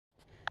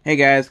Hey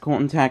guys,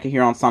 Colton Taka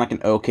here on Sonic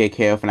and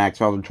OKKO Fanatics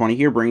 2020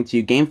 here, bringing to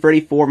you Game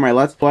 34 of my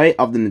Let's Play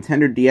of the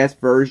Nintendo DS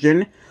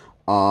version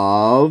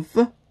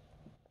of...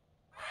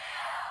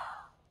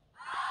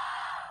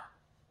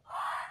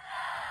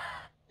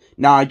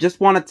 Now, I just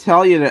want to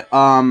tell you that,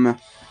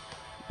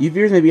 you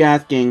viewers may be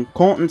asking,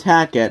 Colton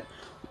Tackett,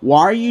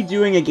 why are you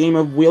doing a game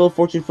of Wheel of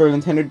Fortune for the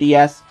Nintendo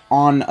DS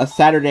on a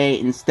Saturday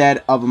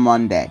instead of a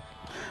Monday?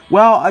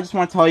 Well, I just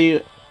want to tell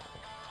you,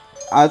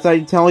 as I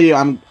tell you,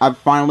 I've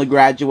finally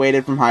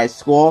graduated from high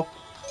school,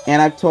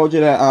 and I've told you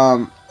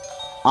that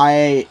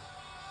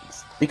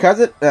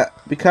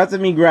because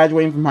of me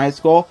graduating from high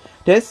school,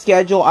 this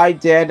schedule I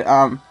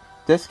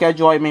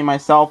made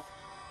myself.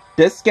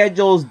 This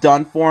schedule is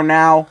done for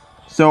now,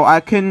 so I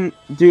can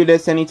do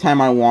this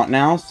anytime I want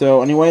now.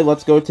 So anyway,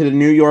 let's go to the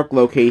New York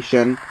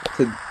location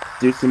to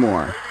do some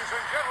more.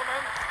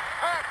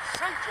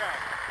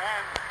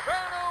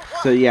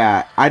 So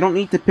yeah, I don't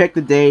need to pick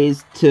the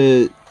days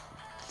to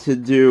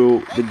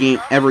do the game,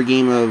 every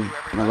game of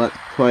Let's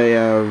Play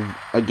of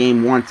a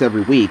game once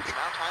every week.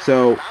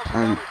 So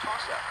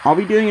I'll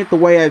be doing it the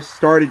way I've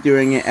started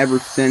doing it ever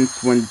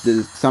since when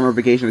the summer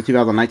vacation of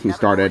 2019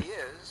 started.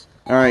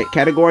 Alright,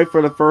 category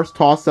for the first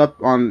toss-up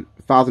on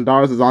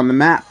 $1,000 is on the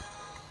map.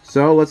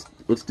 So let's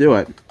do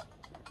it.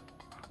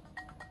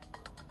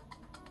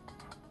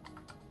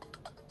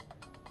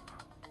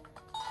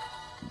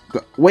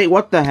 Wait,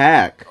 what the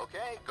heck?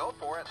 Okay, go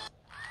for it.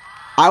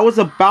 I was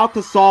about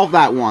to solve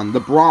that one, the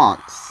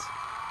Bronx.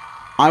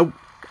 I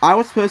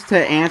was supposed to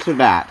answer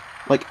that.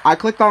 Like, I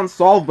clicked on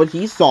solve, but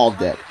he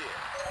solved it.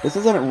 This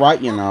isn't right,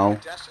 you know.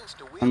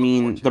 I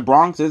mean, the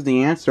Bronx is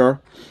the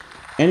answer.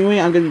 Anyway,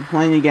 I'm going to be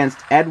playing against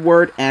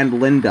Edward and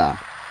Linda.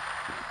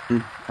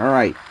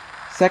 Alright.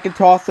 Second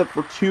toss-up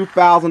for $2,000.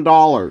 Let's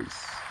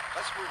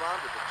move on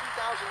to the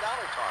 $2,000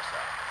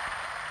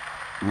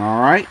 toss-up.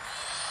 Alright.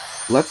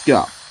 Let's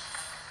go.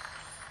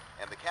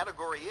 And the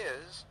category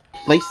is...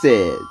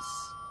 Places.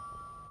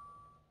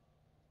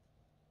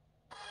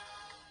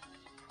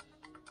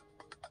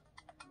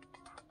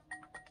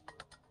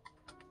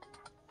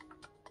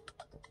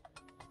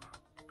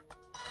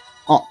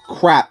 Oh,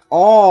 crap.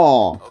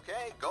 Oh!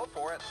 Okay, go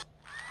for it.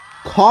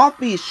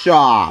 Coffee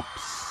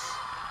shops.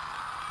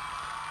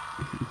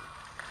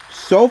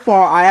 So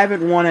far, I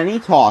haven't won any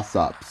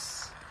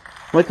toss-ups.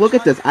 Like, look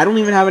at this. I don't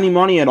even have any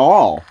money at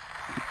all.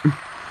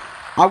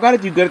 I've got to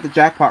do good at the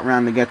jackpot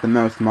round to get the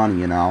most money,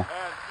 you know.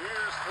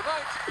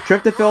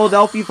 Trip to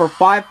Philadelphia for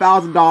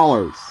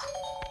 $5,000.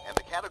 And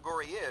the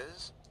category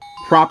is...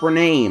 Proper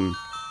name.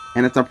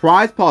 And it's a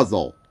prize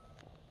puzzle.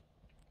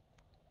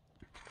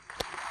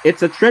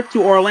 It's a trip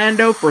to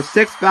Orlando for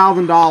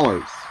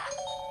 $6,000.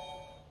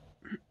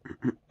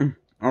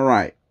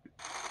 Alright.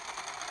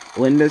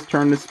 Linda's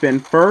turn to spin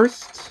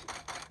first.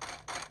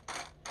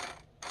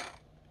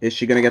 Is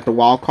she gonna get the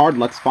wild card?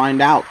 Let's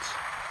find out.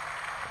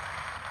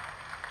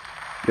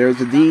 There's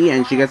a D,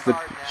 and she gets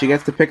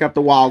to pick up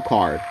the wild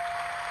card.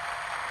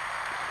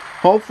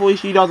 Hopefully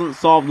she doesn't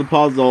solve the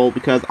puzzle,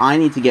 because I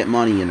need to get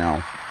money, you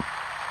know.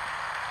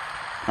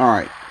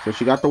 Alright, so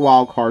she got the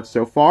wild card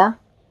so far.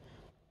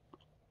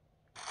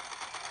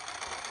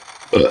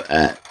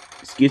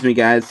 Excuse me,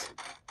 guys.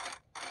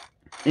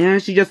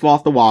 And she just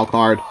lost the wild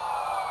card.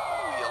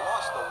 Oh, you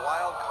lost the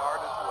wild card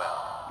as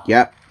well.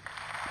 Yep.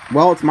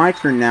 Well, it's my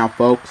turn now,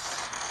 folks.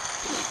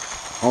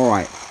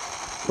 Alright.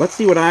 Let's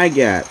see what I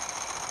get.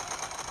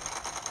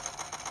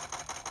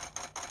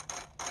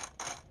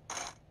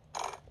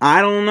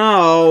 I don't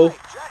know.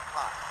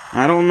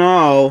 I don't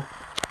know.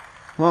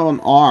 Well, an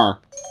R.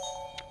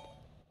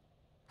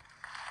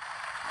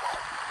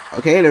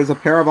 Okay, there's a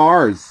pair of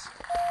R's.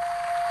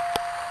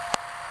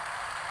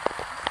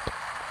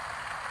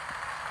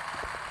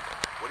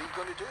 What are you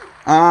going to do?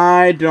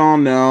 I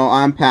don't know.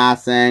 I'm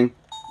passing.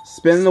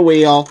 Spin the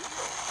wheel.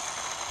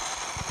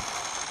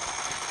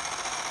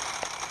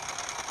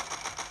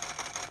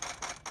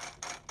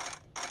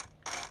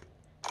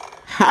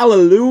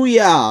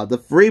 Hallelujah! The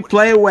free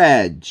play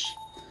wedge.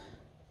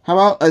 How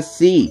about a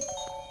C?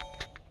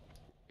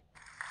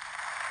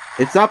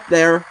 It's up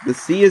there. The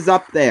C is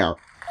up there.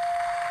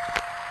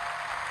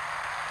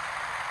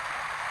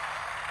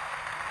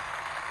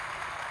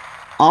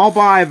 I'll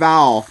buy a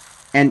vowel.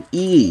 An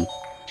E.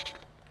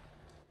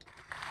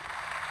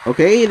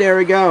 Okay, there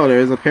we go.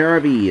 There's a pair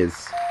of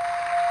E's.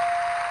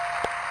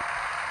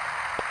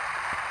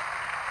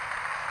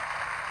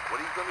 What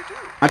are you going to do?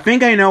 I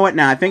think I know it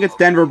now. I think it's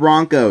Denver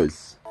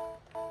Broncos.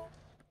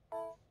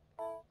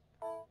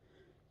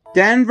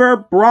 Denver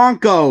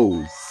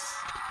Broncos!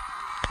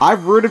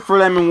 I've rooted for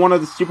them in one of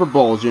the Super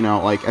Bowls, you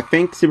know. Like, I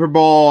think Super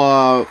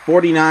Bowl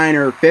 49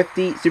 or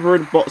 50. Super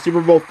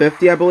Bowl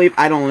 50, I believe.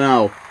 I don't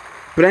know.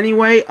 But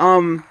anyway,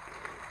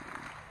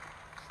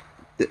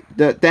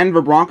 the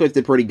Denver Broncos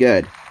did pretty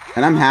good.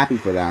 And I'm happy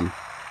for them.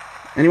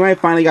 Anyway, I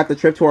finally got the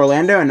trip to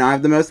Orlando, and now I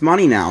have the most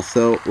money now.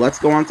 So, let's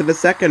go on to the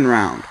second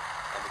round. And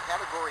the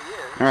category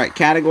is... Alright,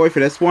 category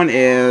for this one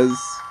is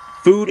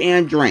food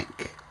and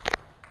drink.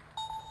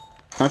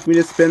 Time for me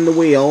to spin the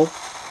wheel,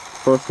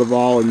 first of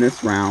all, in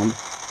this round.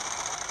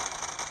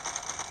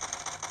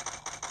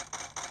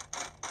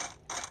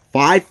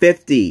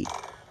 550.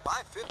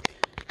 550.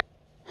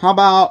 How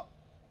about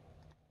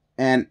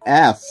an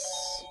S?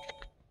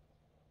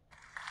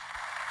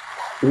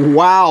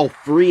 Wow,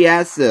 3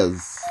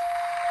 S's.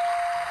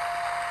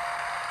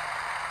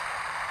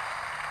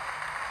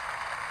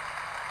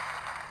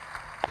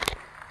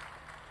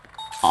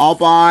 I'll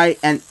buy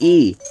an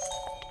E.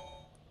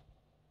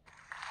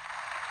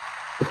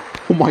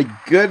 Oh my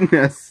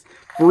goodness.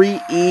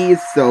 3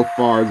 E's so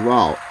far as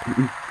well.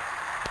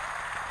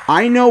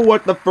 I know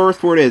what the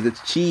first word is. It's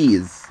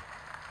cheese.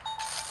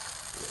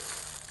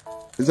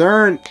 Is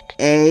there an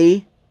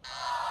A?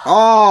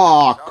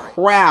 Oh,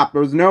 crap.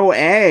 There's no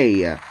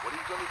A. What are you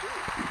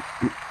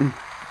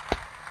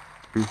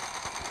going to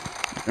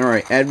do?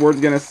 Alright,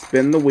 Edward's gonna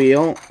spin the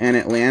wheel, and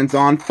it lands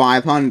on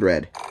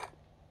 500.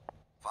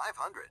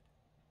 500.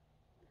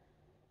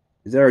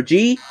 Is there a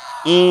G?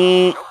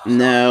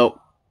 No.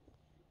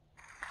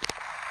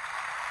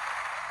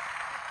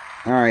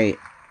 Alright.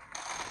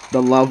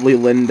 The lovely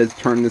Linda's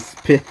turn to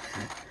spin.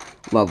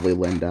 Lovely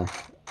Linda.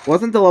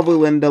 Wasn't the lovely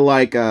Linda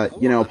like,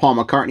 you know, Paul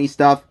McCartney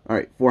stuff?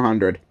 Alright,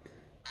 400.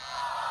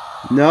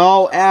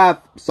 No F.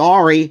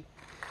 Sorry.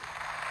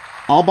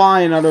 I'll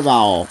buy another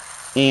vowel.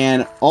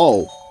 And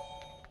O.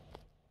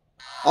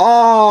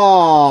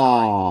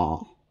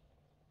 Oh.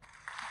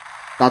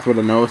 That's what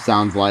a no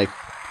sounds like.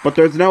 But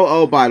there's no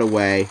O, by the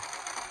way.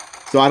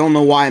 So I don't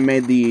know why I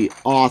made the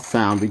aw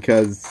sound,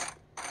 because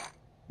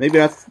maybe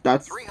that's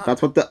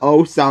what the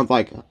O sounds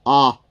like.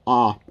 Ah.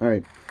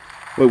 Alright.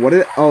 Wait, what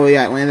did it? Oh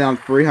yeah, it landed on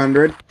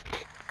 300.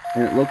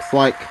 And it looks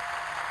like,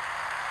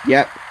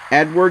 yep,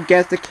 Edward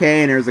gets a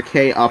K, and there's a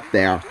K up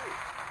there.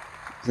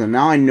 So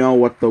now I know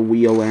what the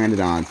wheel landed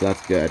on, so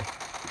that's good.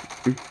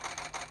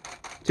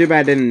 Too bad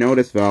I didn't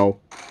notice, though.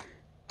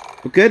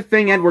 But good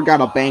thing Edward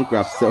got a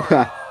bankrupt, so,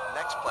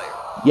 Next player.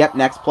 Yep,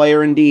 next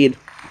player indeed.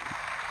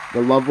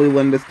 The lovely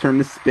Linda's turn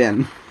to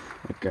spin.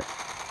 Okay.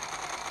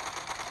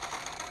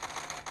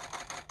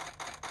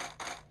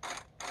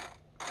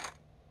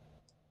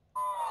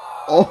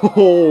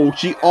 Oh,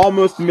 she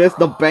almost missed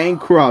the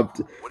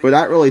bankrupt. But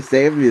that really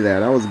saved me there.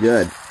 That was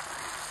good.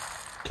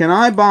 Can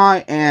I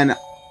buy an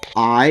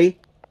I?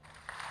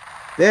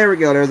 There we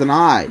go, there's an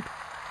I.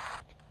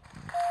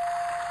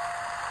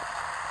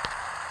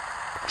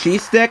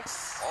 Cheese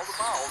sticks? All the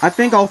vowels. I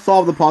think I'll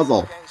solve the puzzle.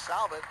 Okay,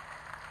 solve it.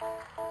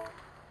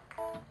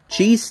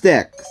 Cheese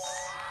sticks.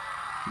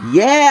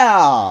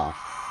 Yeah!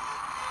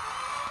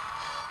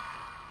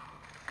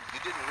 You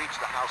didn't reach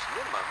the house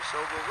minimum, so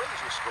we'll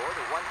raise your score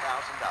to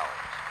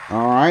 $1,000.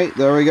 Alright,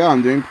 there we go.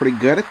 I'm doing pretty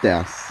good at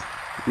this.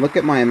 Look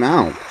at my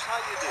amount. Here's how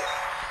you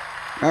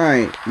did.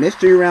 Alright,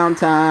 mystery round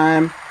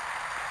time.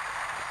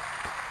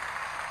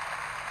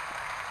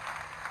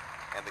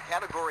 And the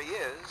category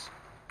is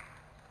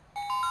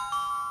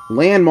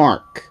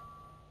Landmark.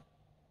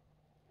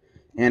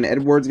 And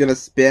Edward's gonna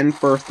spin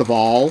first of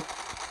all.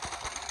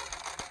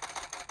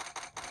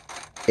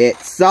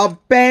 It's a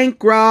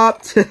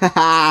bankrupt!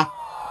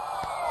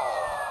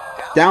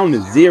 Down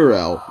to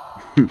 0.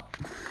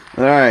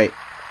 Alright,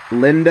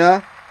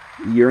 Linda,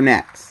 you're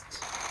next.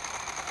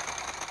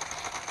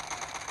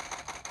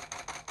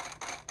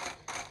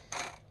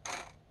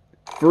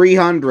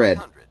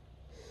 $300.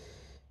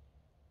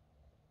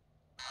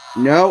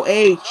 No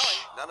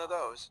H. none of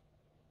those.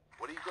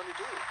 What are you going to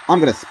do? I'm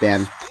gonna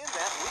spin. Spin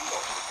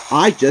that wheel.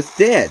 I just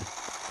did.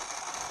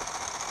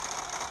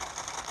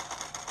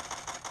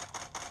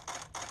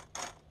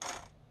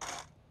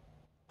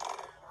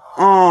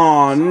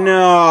 Oh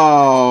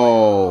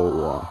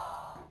no.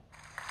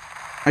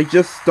 I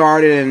just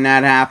started and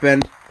that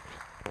happened.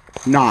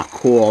 Not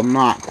cool.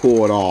 Not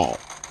cool at all.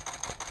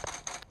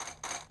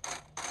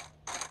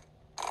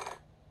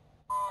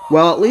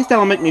 Well, at least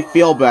that'll make me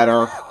feel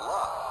better. Bad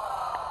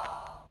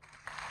luck.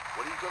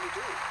 What are you going to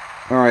do?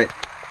 Alright.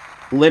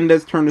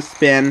 Linda's turn to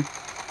spin.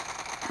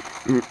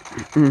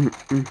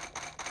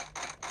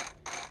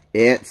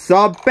 It's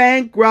a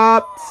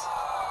bankrupt!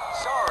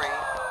 Sorry.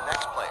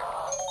 Next player.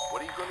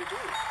 What are you going to do?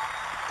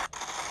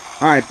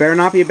 Alright, better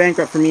not be a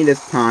bankrupt for me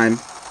this time.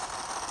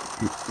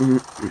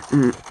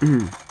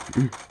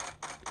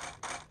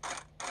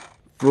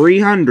 $300.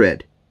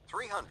 300.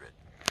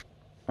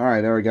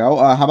 Alright, there we go.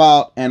 How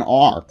about an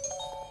R?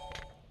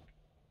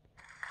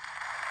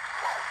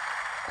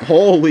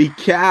 Holy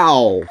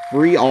cow!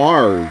 3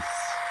 R's.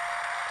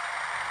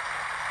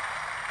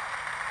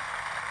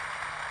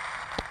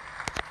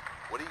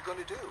 What are you going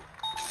to do?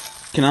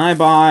 Can I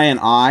buy an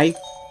I?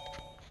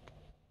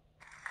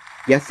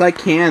 Yes, I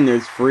can.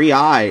 There's 3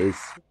 I's.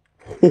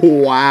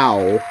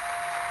 Wow.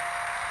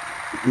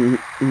 Okay,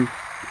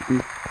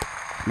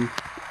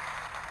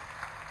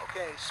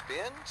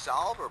 spin,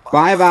 solve, or buy.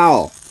 Buy a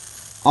vowel.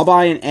 I'll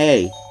buy an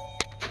A.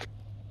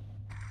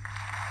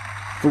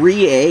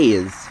 3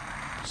 A's.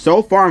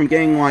 So far, I'm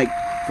getting like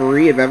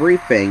 3 of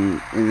everything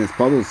in this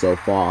puzzle so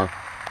far.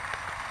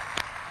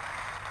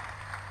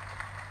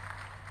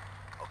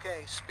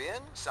 Okay,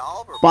 spin,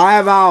 solve, or Buy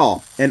a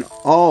vowel. An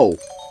O.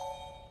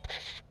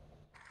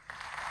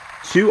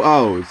 2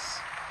 O's.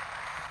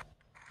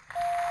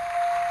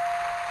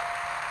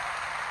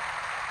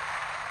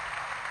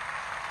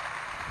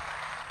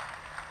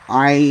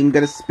 I'm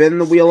gonna spin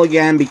the wheel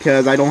again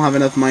because I don't have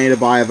enough money to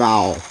buy a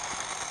vowel.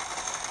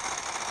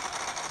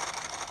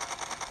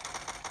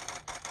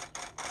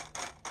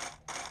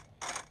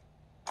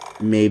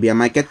 Maybe I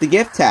might get the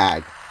gift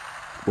tag.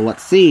 Well,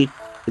 let's see.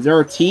 Is there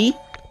a T?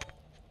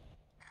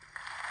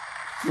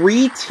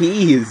 3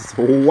 T's.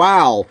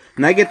 Wow.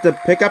 And I get to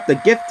pick up the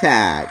gift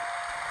tag.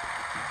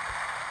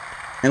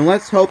 And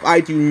let's hope I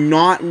do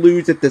not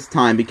lose it this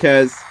time,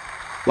 because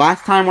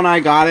last time when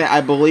I got it,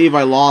 I believe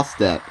I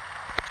lost it.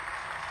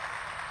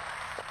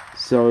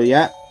 So,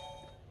 yeah.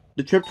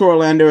 The trip to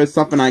Orlando is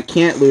something I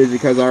can't lose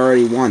because I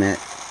already won it.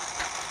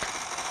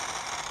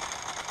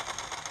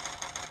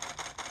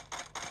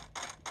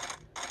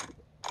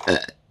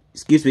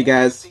 Excuse me,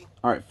 guys.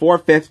 Alright,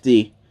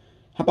 $4.50.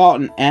 How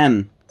about an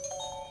N?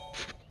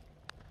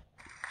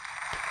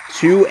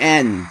 2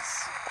 N's.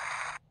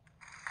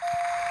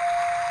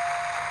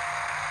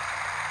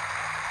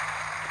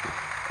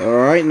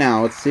 Alright,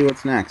 now, let's see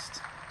what's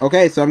next.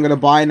 Okay, so I'm gonna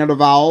buy another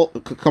vowel.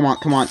 Come on,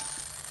 come on.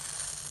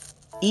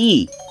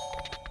 E.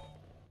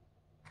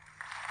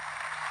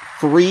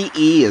 3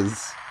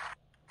 E's.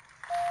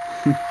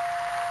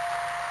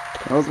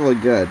 That was really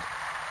good.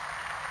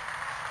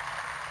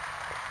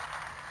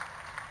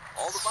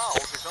 All the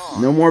vowels are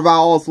gone. No more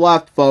vowels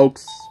left,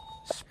 folks.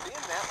 Spin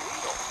that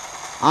wheel.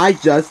 I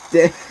just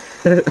did.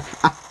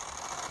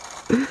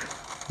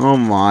 Oh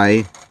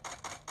my.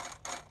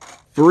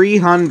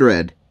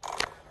 300.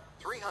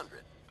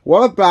 300.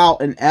 What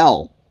about an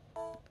L?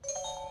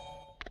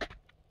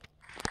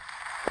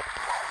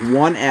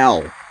 1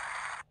 L.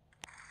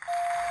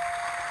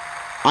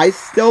 I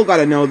still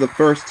gotta know the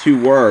first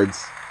 2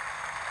 words.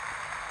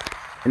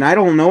 And I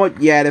don't know it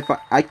yet. If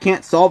I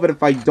can't solve it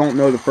if I don't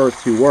know the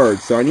first 2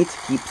 words. So I need to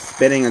keep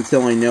spinning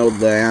until I know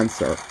the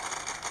answer.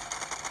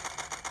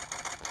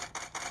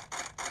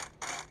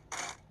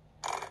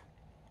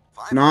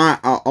 Not,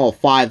 oh,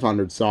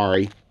 500,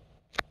 sorry.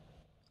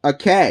 A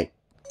K.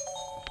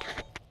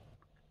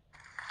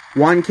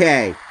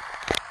 1K.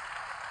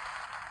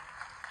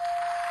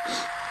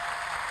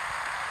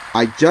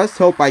 I just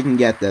hope I can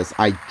get this.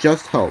 I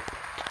just hope.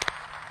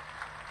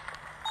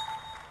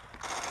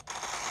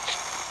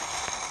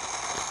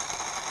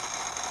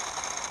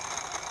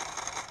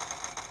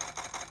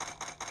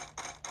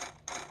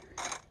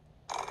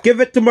 Give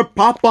it to me,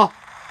 Papa.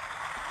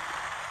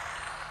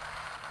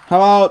 How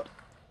about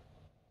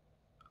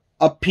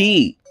a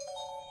P?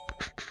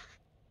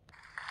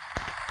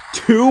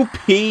 2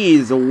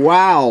 P's.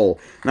 Wow.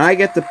 Now I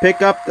get to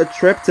pick up the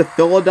trip to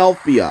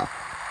Philadelphia.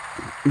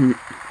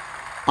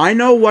 I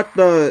know what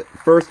the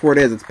first word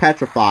is. It's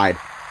petrified.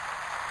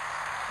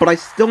 But I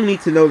still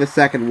need to know the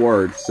second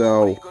word,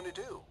 so What are you going to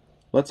do?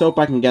 let's hope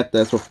I can get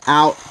this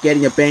without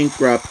getting a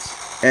bankrupt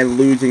and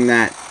losing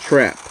that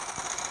trip.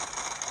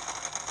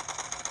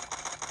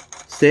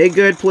 Stay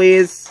good,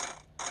 please.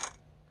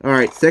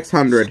 Alright,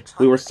 600.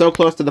 We were so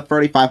close to the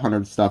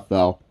 3,500 stuff,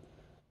 though.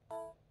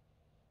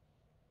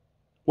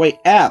 Wait,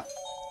 F.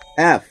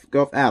 F.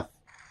 Go with F.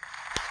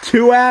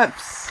 2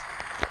 F's.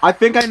 I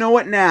think I know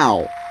it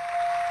now.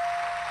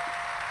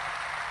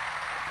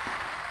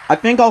 I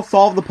think I'll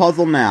solve the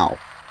puzzle now.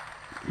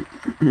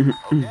 Okay,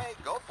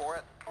 go for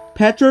it.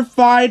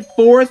 Petrified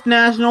Forest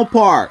National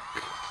Park.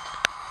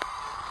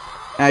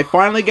 And I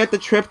finally get the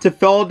trip to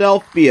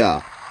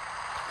Philadelphia.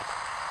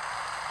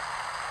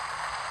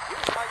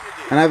 Here's how you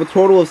do. And I have a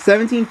total of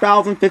 $17,050.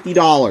 Let's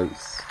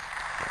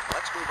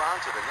move on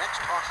to the next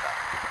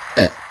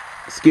toss-up.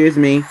 Excuse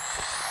me.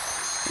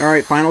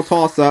 Alright, final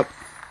toss-up.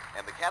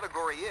 And the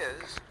category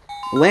is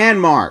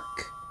Landmark.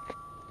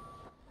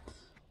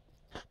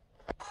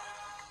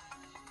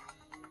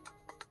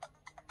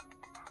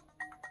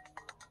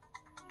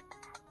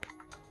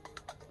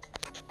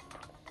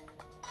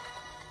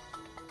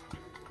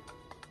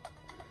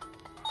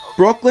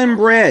 Brooklyn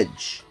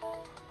Bridge.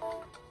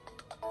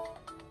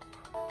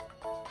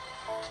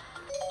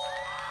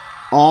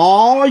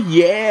 Oh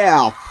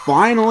yeah!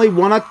 Finally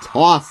won a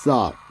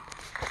toss-up.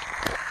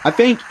 I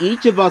think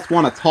each of us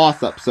won a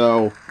toss-up,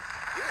 so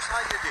here's how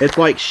you do. it's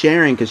like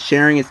sharing, because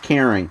sharing is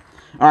caring.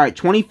 Alright,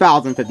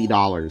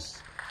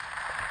 $20,050.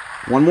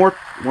 One more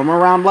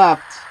round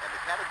left. And the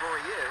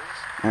category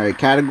is Alright,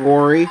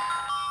 category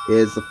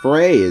is the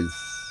phrase.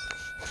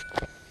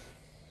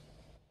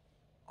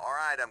 all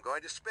right, I'm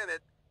going to spin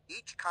it.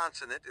 Each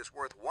consonant is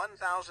worth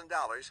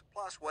 $1,000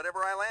 plus whatever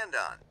I land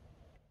on.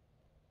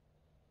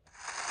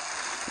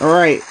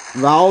 Alright,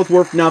 vowels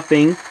worth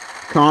nothing.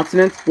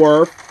 Consonants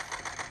worth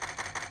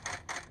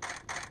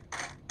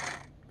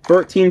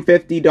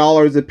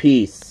 $1,350 a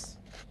piece.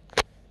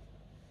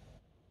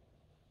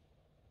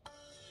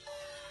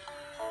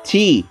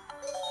 T.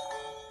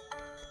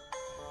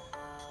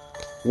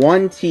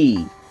 1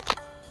 T.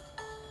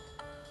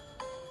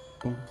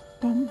 Bum,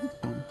 bum,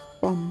 bum,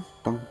 bum,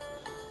 bum.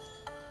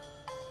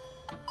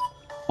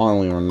 I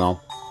don't even know.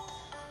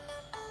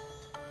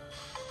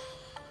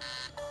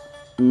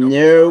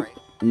 Nope.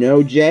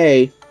 No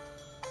J.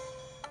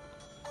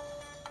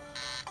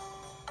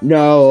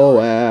 No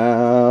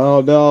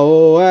L.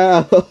 No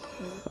L.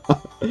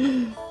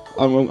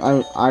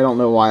 I don't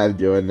know why I'm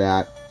doing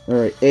that.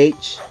 Alright,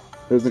 H.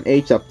 There's an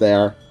H up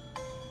there.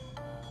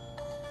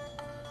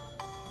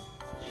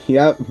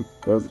 Yep.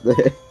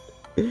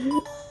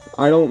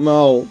 I don't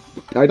know.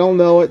 I don't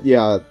know it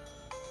yet.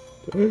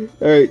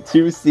 Alright,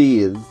 2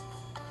 C's.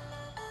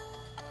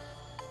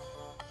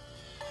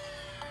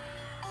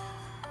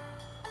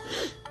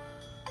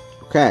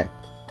 Okay.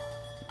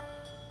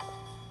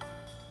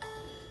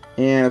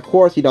 And of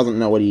course he doesn't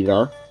know it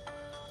either.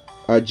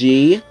 A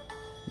G?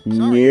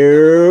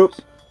 Nope.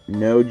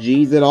 No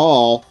G's at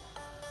all.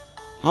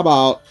 How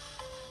about...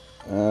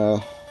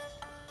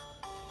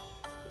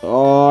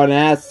 Oh, an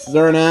S. Is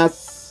there an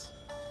S?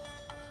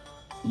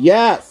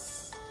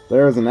 Yes!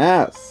 There's an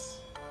S.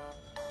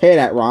 Hey,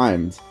 that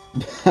rhymed.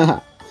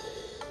 I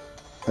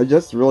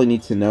just really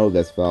need to know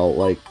this, though.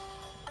 Like,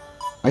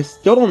 I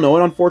still don't know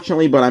it,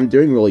 unfortunately, but I'm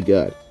doing really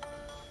good.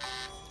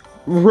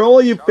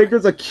 Really? You think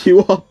there's a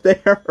Q up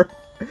there?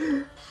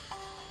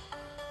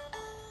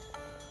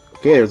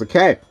 Okay, there's a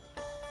K.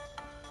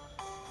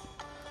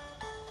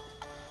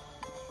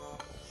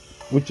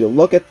 Would you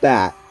look at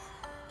that?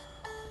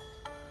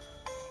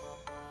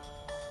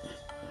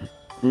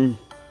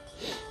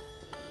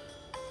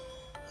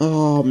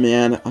 Oh,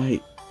 man,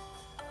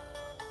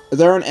 Is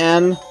there an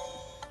N?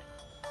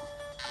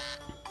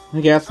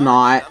 I guess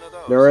not.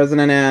 There isn't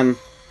an N.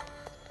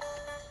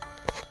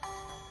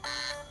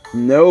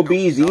 No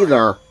B's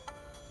either.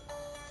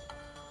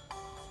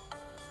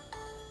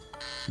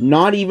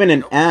 Not even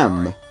an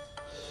M.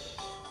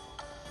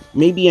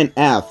 Maybe an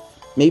F.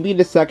 Maybe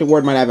the second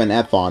word might have an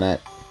F on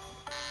it.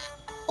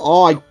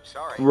 Oh,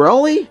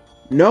 really?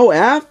 No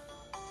F?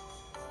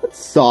 That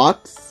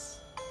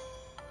sucks.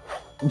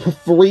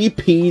 3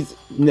 P's.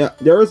 No,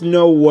 there's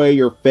no way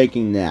you're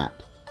faking that.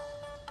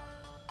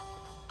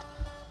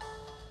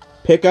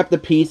 Pick up the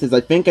pieces. I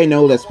think I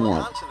know this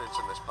one.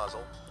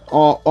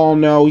 Oh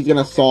no, he's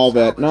gonna solve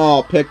it.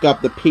 No, pick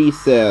up the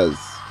pieces.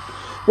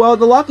 Well,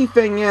 the lucky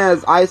thing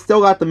is, I still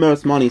got the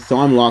most money, so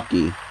I'm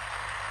lucky.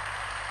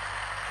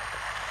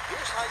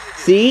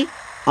 See?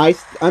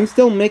 I'm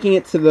still making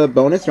it to the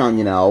bonus round,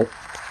 you know.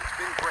 It's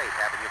been great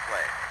having you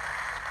play.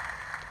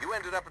 You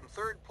ended up in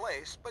 3rd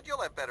place, but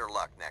you'll have better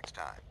luck next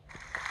time.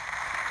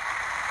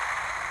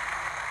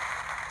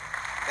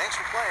 Thanks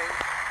for playing.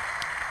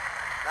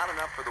 Not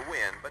enough for the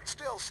win, but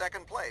still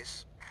 2nd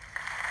place.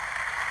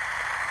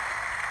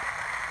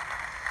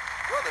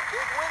 You're the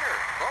big winner.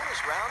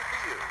 Bonus round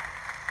for you.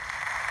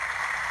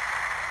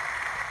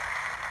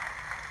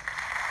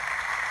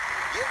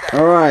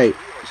 Alright,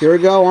 here we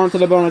go, on to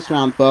the bonus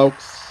round,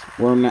 folks.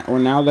 We're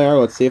now there,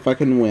 let's see if I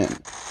can win.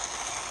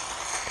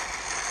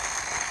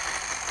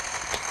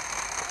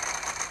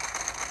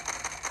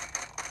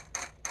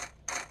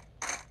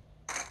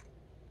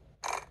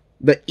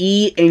 The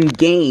E in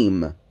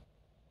game.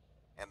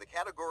 And the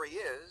category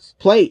is...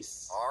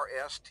 Place.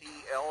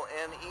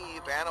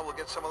 R-S-T-L-N-E. Vanna will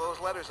get some of those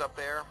letters up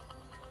there.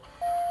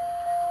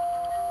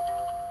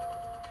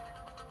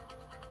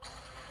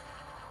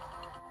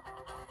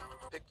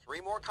 Pick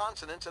 3 more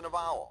consonants and a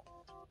vowel.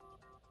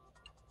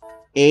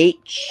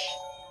 H.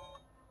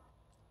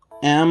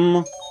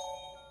 M.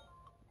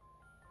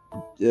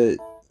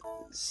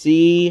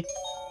 C.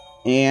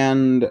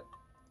 And.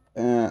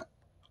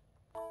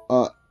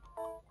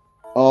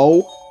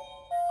 O.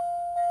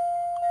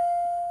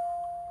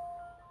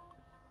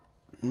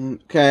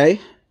 Okay. I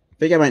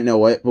think I might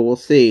know it, but we'll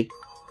see.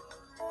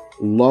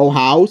 Low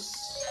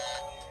house?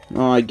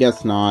 Oh, I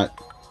guess not.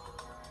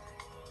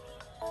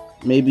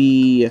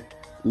 Maybe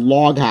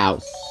log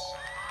house.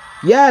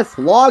 Yes,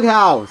 log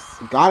house.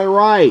 Got it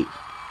right.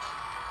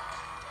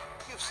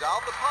 You've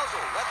solved the puzzle.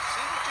 Let's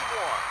see what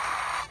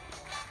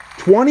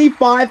you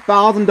won.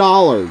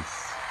 $25,000.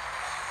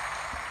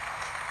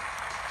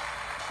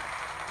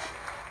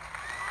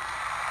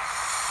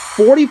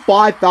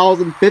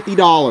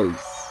 $45,050.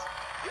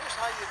 Here's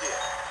how you did.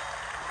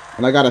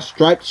 And I got a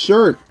striped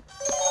shirt.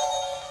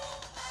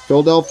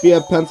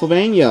 Philadelphia,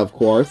 Pennsylvania, of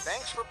course.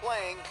 Thanks for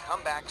playing.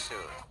 Come back soon.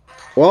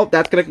 Well,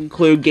 that's going to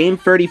conclude Game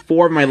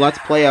 34 of my Let's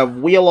Play of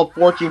Wheel of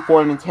Fortune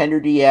for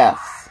Nintendo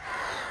DS.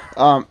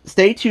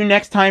 Stay tuned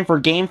next time for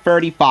Game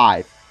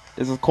 35.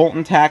 This is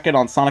Colton Tackett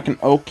on Sonic and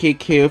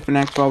OKQ for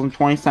next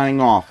 2020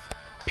 signing off.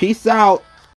 Peace out.